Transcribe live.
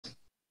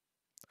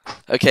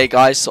Okay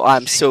guys, so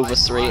I'm Silver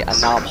 3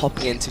 and now I'm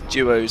hopping into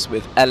duos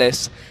with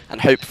Ellis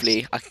and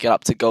hopefully I can get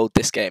up to gold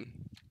this game.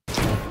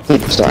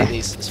 Sorry.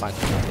 These, it's fine.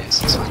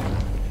 It's fine.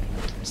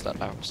 Slap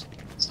barrels.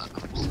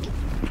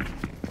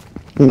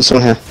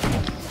 Someone here.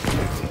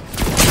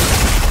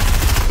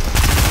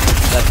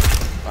 Dead.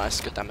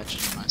 Nice, good damage.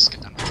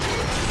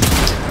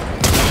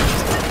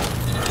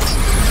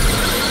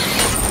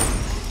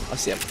 I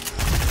see him.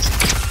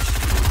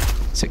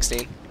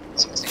 16.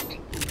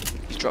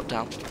 He's dropped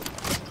down.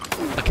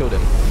 I killed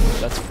him.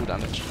 That's full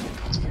damage.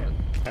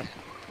 Okay.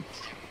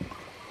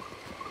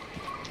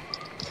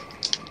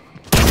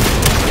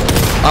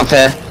 Up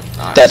here.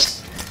 Nice. Dead.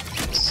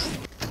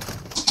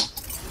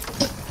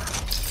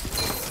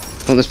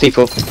 Oh, there's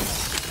people.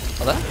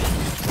 Are there?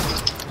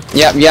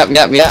 Yep.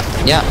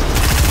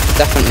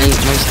 Definitely.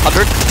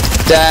 100?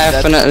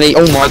 Definitely.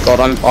 Oh my god,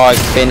 I'm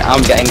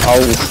getting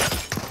old.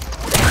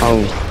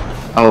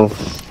 Oh.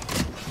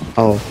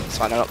 It's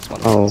fine, I knocked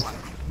one. Oh.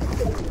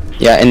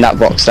 Yeah, in that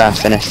box there.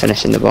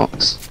 Finish in the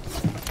box.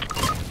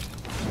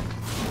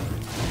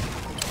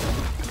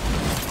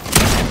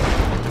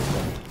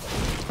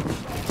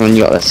 Come on,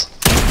 you got this.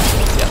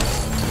 Yeah.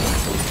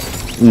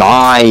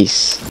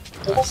 Nice.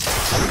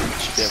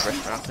 Should be a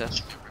rift around here.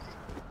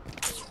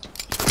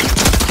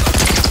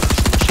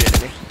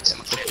 Shooting me. Hit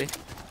my 50.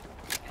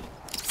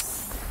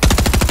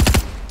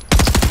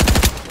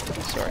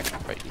 Sorry,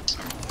 right.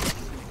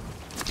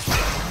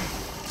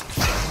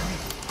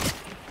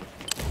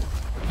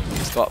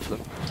 Let's go up for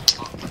them.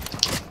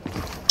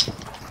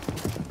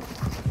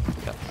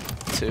 Yep.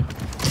 2.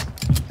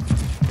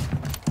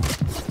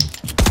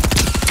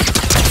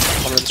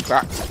 One of them's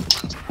cracked.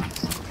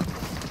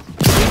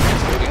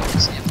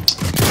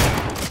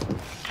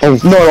 Oh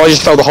no, I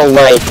just fell the whole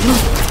way.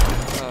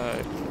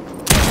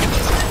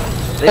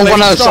 Oh,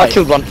 one else, I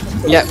killed one.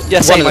 Yep.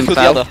 Yeah, same, I killed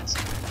the other.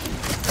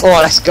 Oh,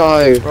 let's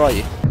go. Where are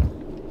you?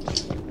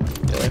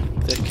 Yeah,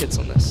 there are kids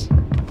on this.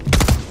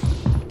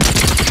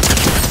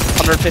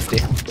 150.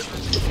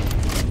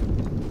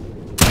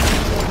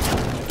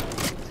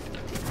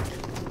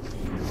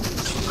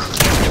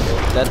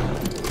 Dead.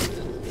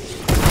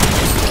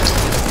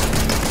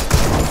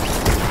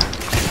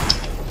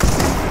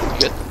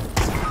 Good.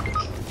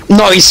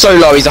 No, he's so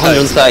low, he's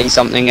 130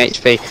 something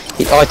HP.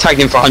 I tagged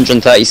him for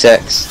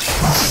 136.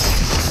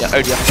 Yeah,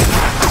 ODF.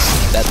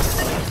 Dead.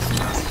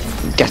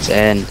 Get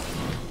in.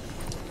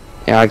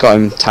 Yeah, I got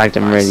him, tagged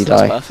him really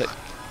That's low. perfect.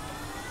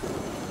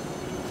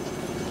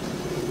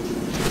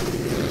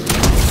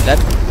 Dead.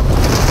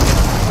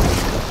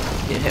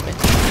 Yeah, hit me.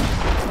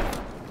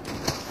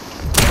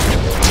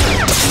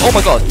 Oh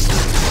my god.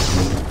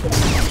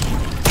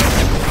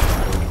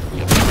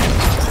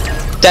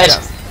 Dead.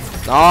 Yeah.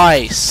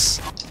 Nice.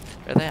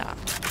 Where are they at?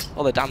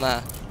 Oh, they're down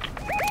there.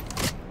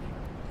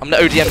 I'm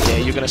gonna ODM here.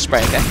 You're gonna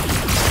spray, okay?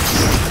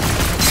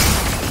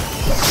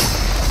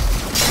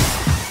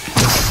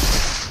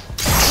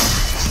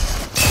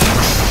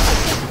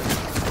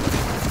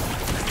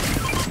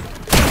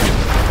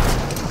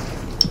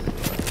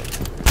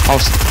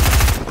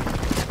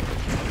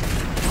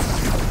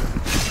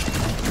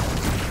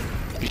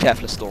 Be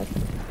careful of Storm.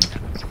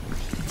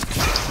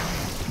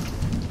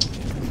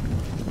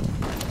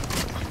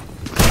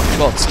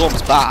 God, Storm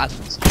is bad.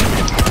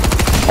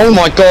 Oh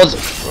my god.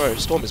 Bro,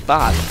 Storm is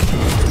bad.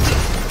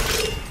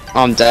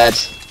 I'm dead.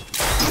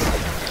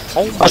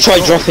 Oh my I tried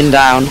God. dropping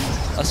down.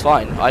 That's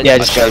fine. Yeah,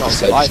 just go.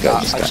 I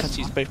just had to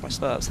use both my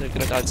spurs. They're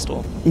gonna die in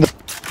Storm.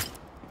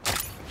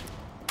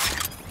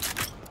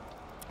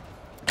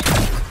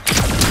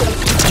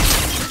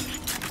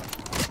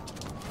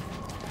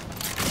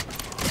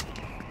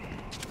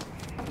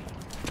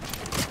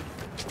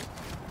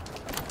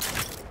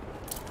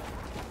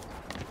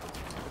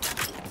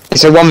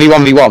 It's a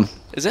 1v1v1.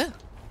 Is it?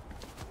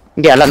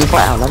 Yeah, let them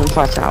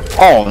fight out.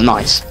 Oh,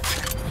 nice.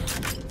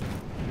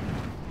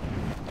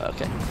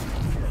 Okay.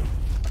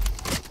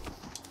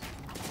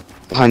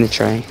 Behind the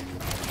tree.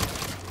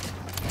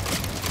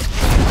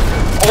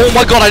 Oh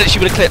my god, I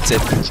literally would have clipped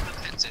it.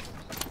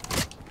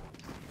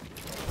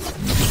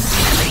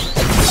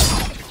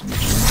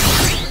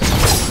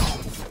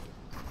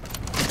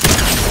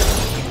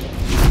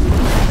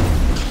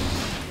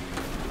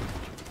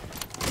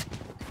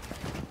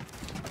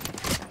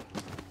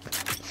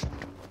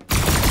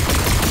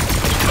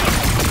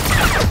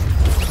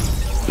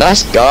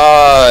 Let's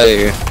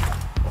go.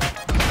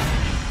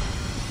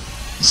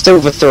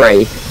 Silver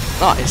 3.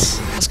 Nice.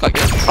 That's quite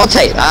good. I'll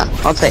take that.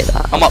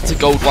 I'm up to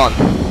gold 1.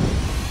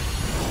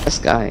 Let's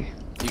go.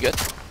 You good?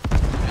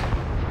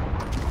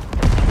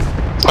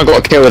 I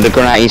got a kill with a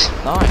grenade.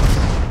 Nice.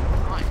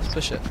 Nice.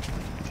 Push it.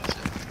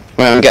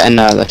 Wait, I'm getting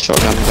the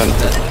shotgun.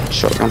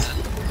 Shotgun.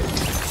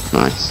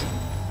 Nice.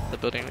 The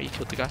building where you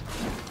killed the guy.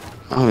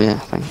 Oh yeah,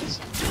 thanks.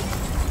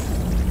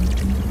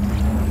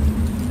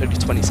 It'll be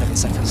 27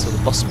 seconds till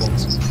the boss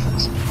spawns.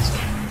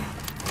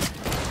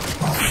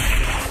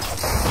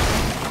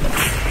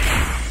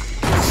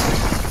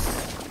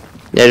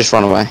 Yeah, just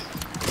run away.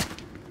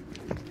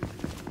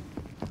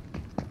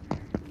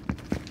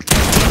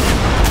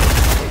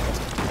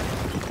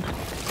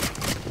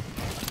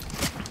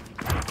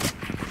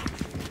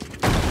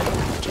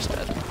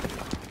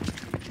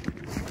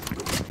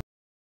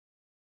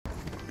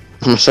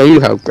 I'm gonna show you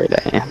how great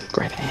I am.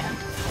 Great I am.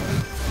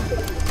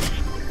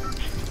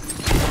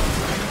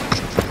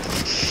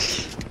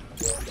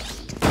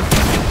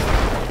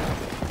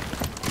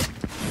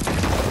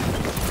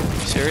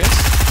 You serious?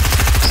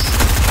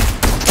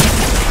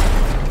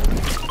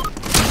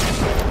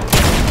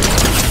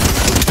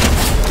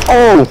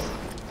 Oh!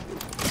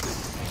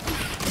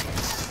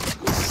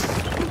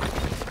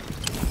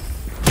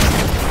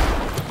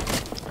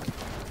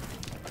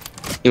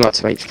 You got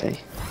to HP.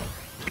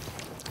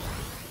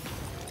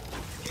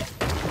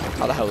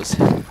 How the hell is...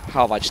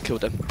 How have I just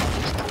killed him?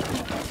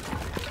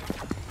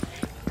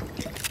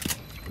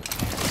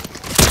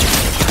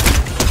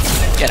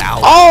 Get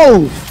out.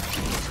 Oh!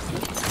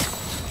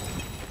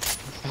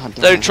 God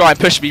damn. Don't try and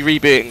push me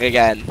rebooting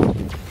again.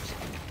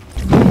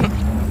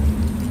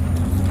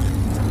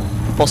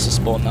 Boss will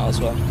spawn now as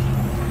well.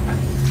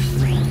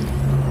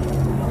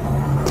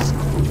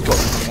 Got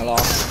the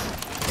alarm.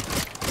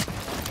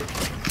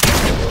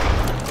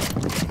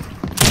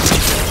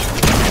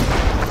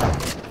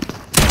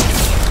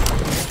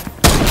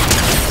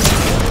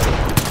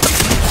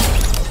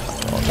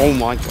 Oh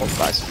my god,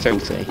 that's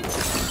filthy.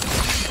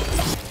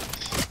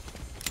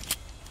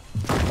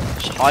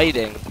 Just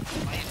hiding.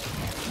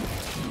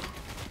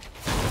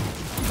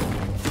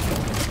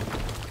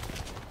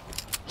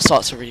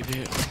 Start to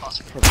reboot.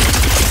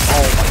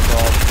 Oh my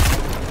god.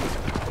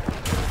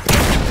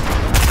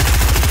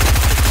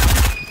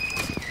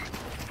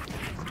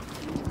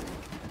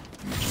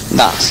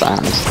 That's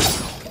sad.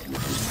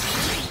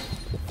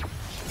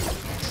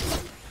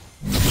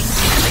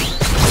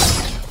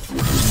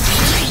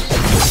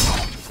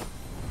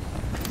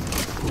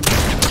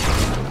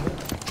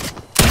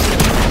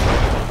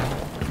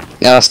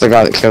 Yeah, that's the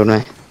guy that killed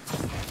me.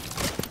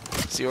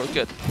 So you're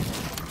good.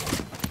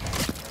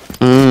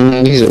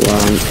 He's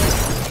alright.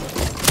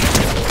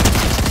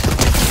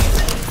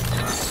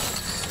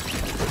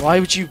 Why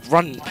would you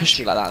push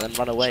me like that and then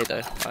run away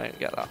though? I don't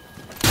get that.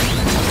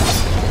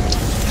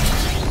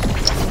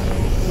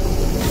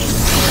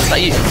 Is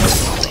that you?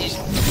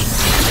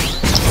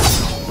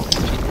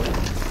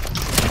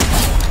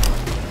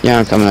 Yeah,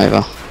 I'm coming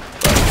over.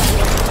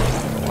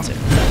 What's it?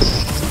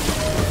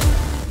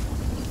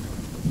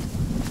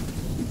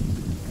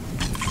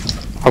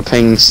 I'll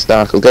ping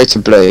Stark. I'll go to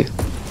blue.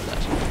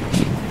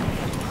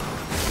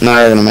 No,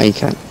 they're gonna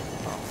make it.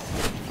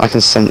 I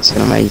can sense they're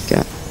gonna make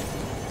it.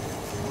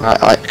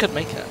 I could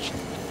make it actually.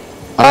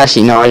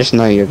 Actually, no, I just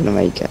know you're gonna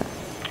make it.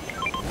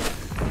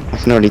 I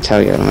can already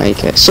tell you're gonna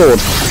make it. Sword!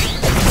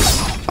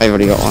 I've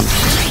already got one.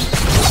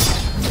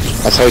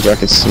 I told you I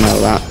could smell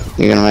that.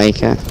 You're gonna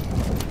make it.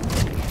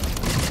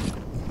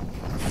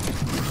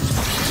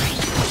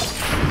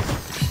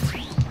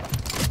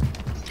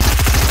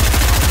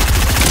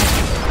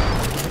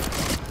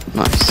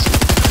 Nice.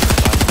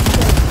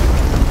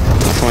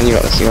 Come on, you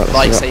got this, you got this.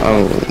 Lightsaber,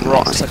 Oh,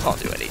 rocks, my. I can't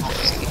do anything.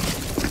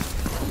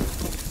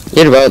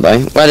 You did well though.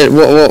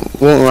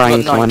 What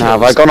rank am I now?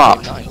 Have I gone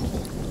up?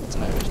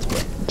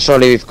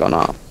 Surely we've gone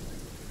up.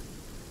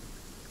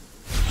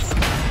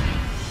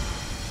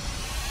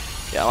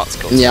 Yeah, that's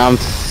cool. Yeah, I'm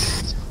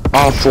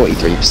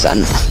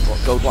 43%.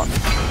 What, gold 1?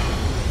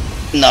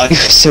 No,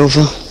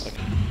 silver.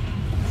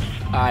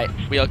 Alright,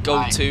 we are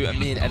gold 2 and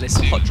me and Ellis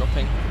are hot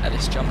dropping.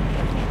 Ellis jump.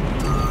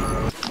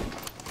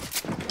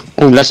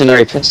 Oh,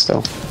 legendary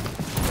pistol.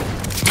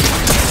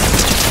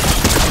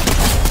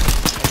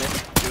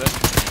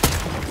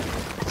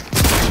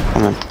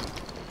 Come on.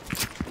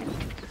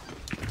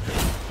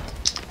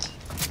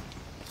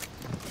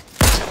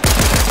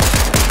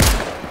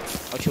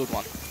 I killed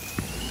one.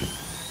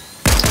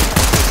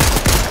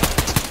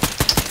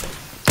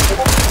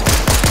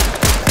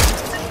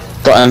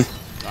 Got him.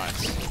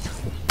 Nice.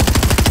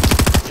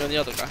 You're on the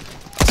other guy.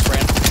 That's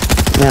spraying.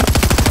 Yeah.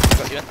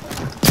 Got you in.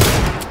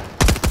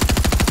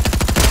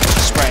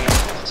 Just spraying him.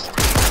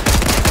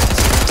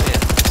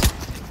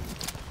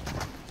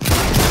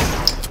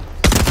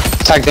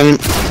 Tagged him.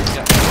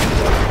 Yeah.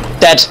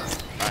 Dead.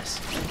 Nice.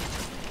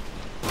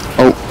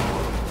 Oh.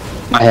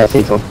 I hear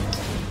people.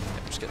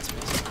 Just get to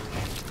me.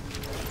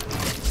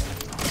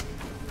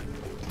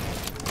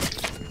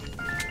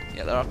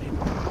 Yeah, there are people.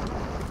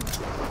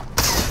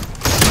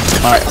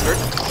 Alright. 100.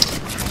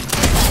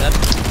 Dead.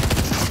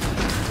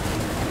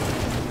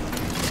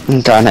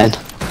 I'm going in.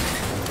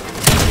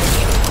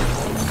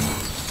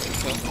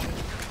 Cool.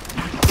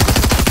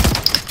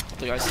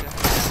 The guys here.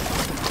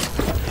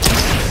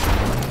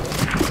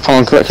 Come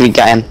on, quickly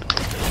get in. He's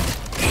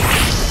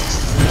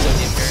on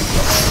the Imperial.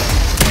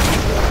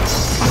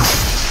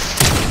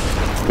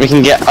 We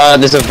can get,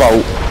 there's a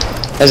vault.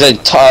 There's a,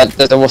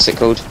 what's it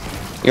called?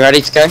 You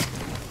ready to go?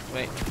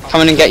 Wait.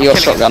 Come in and get your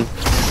shotgun.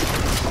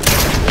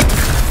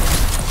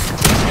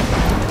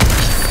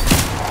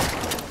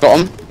 Got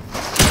him.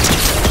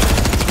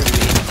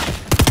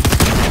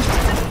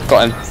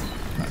 Got him.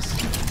 Nice.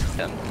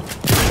 Him.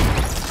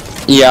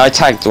 Yeah, I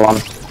tagged one.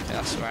 Yeah,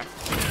 that's alright.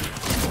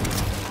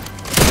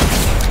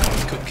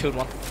 Killed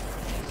one.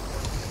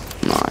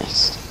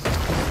 Nice.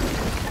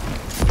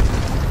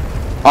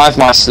 I have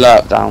my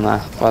slurp down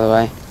there, by the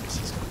way.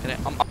 Get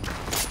it. I'm up.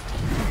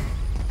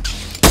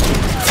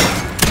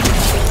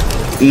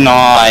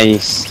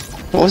 Nice.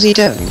 What was he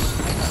doing?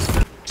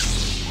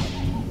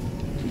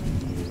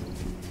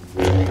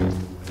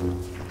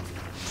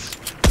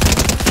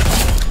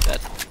 Dead.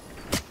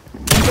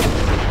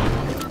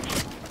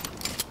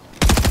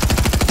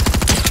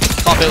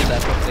 Can't build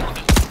there, probably. I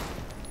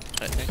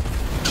don't think.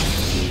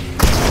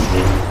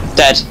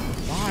 Dead.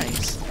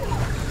 Nice.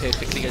 Okay,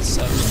 quickly go to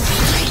server.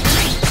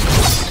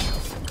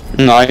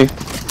 No.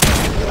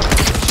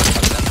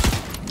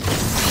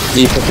 Are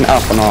you picking it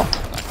up or not?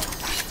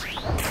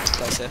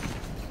 Guys here.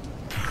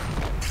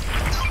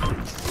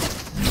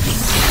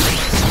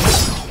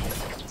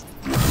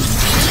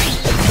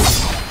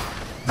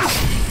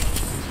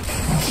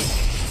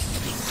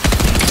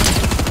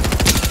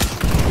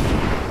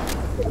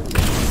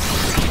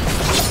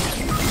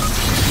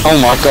 Oh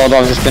my god,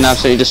 I've just been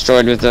absolutely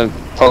destroyed with the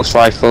pulse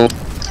rifle.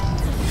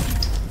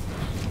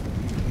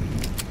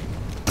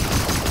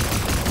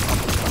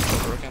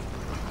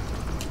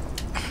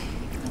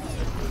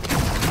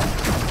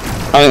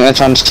 I think they're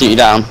trying to shoot you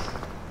down.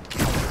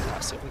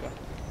 Let's see what we got.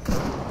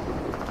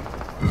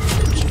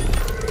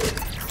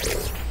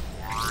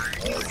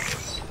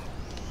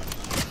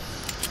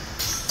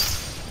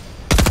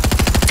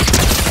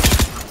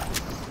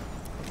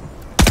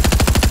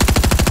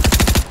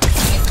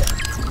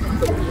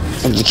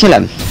 Did you kill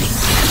him?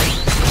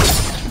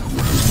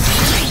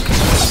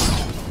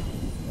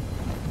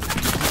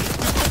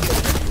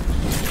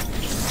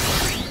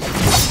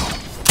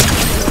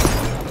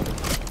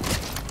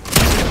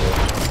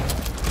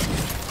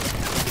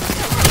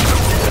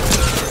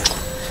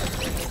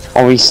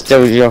 Oh, he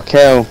stole your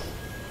kill.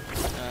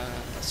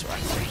 That's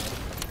right.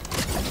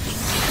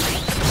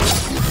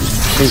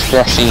 He's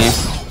brushing you.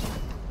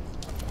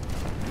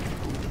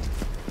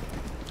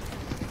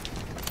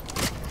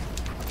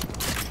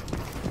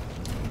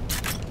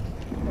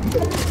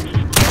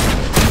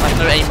 I have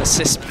no aim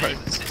assist pro.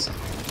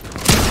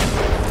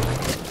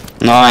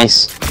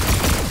 Nice.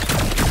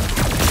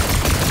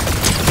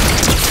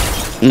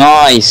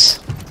 Nice.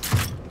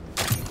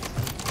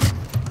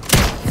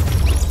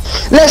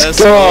 Let's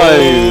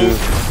go!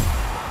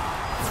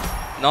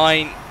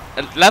 9,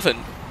 11.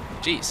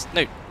 Jeez,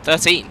 no,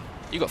 13.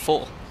 You got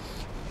 4.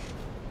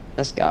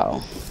 Let's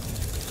go.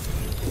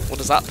 What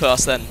does that put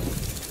us then?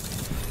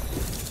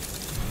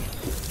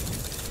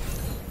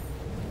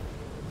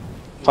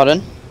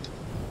 Pardon?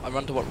 I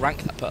wonder what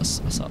rank that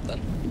puts us up then.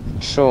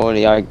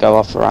 Surely I go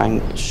up a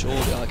rank.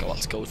 Surely I go up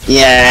to gold 3.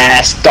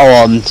 Yes, go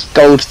on.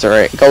 Gold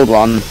 3. Gold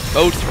 1.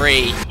 Gold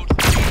 3.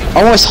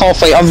 I'm almost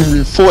halfway. I'm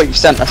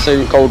 40%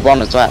 through gold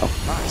 1 as well.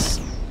 Nice.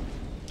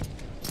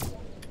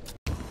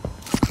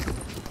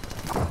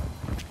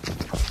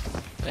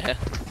 Yeah.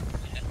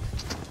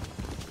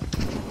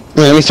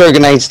 Wait, let me throw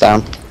grenades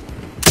down.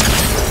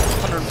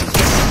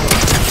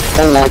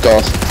 150. Oh my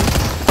god.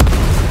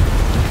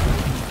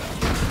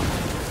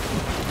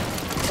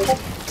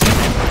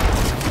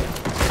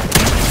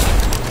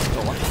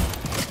 Got one.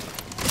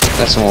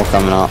 There's some more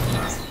coming up.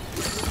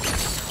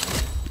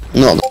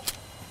 Not the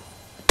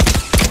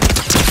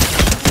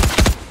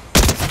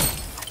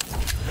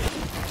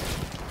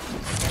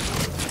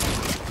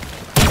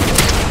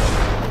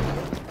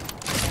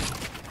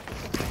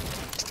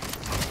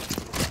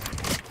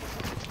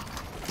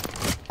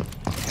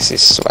This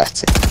is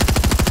sweaty.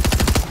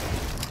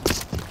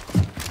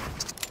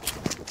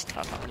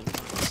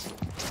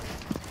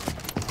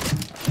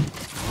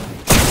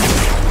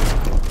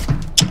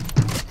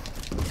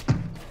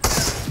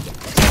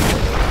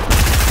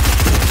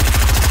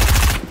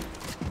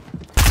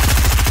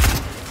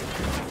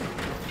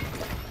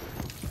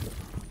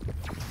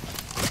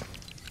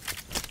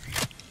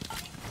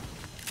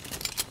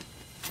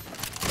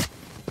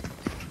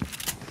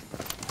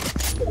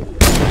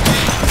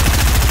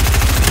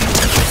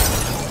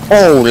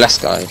 Oh, let's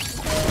go.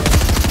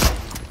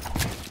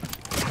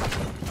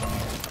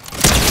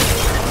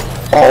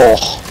 Oh,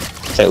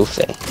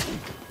 filthy.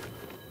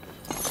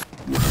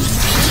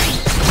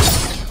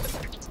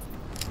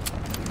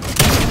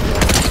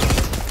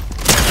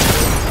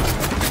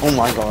 Oh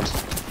my god.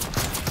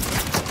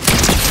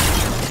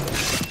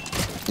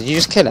 Did you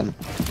just kill him?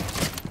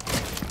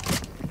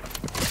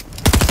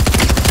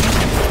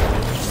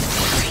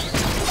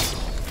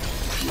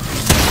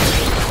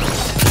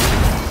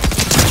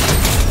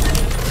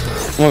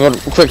 Oh my god,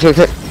 quick, quick,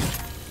 quick.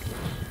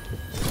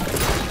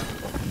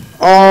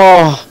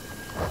 Oh!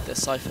 The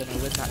Siphon will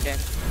win that game.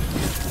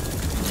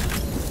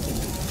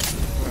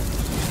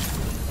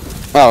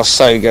 That was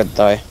so good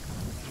though. How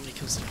many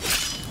kills did he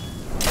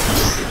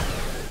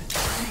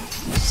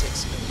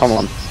 6 kills. Come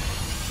on.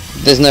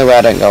 There's no way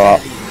I don't go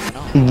up.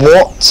 No.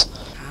 What?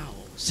 How?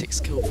 6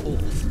 kill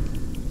 4th.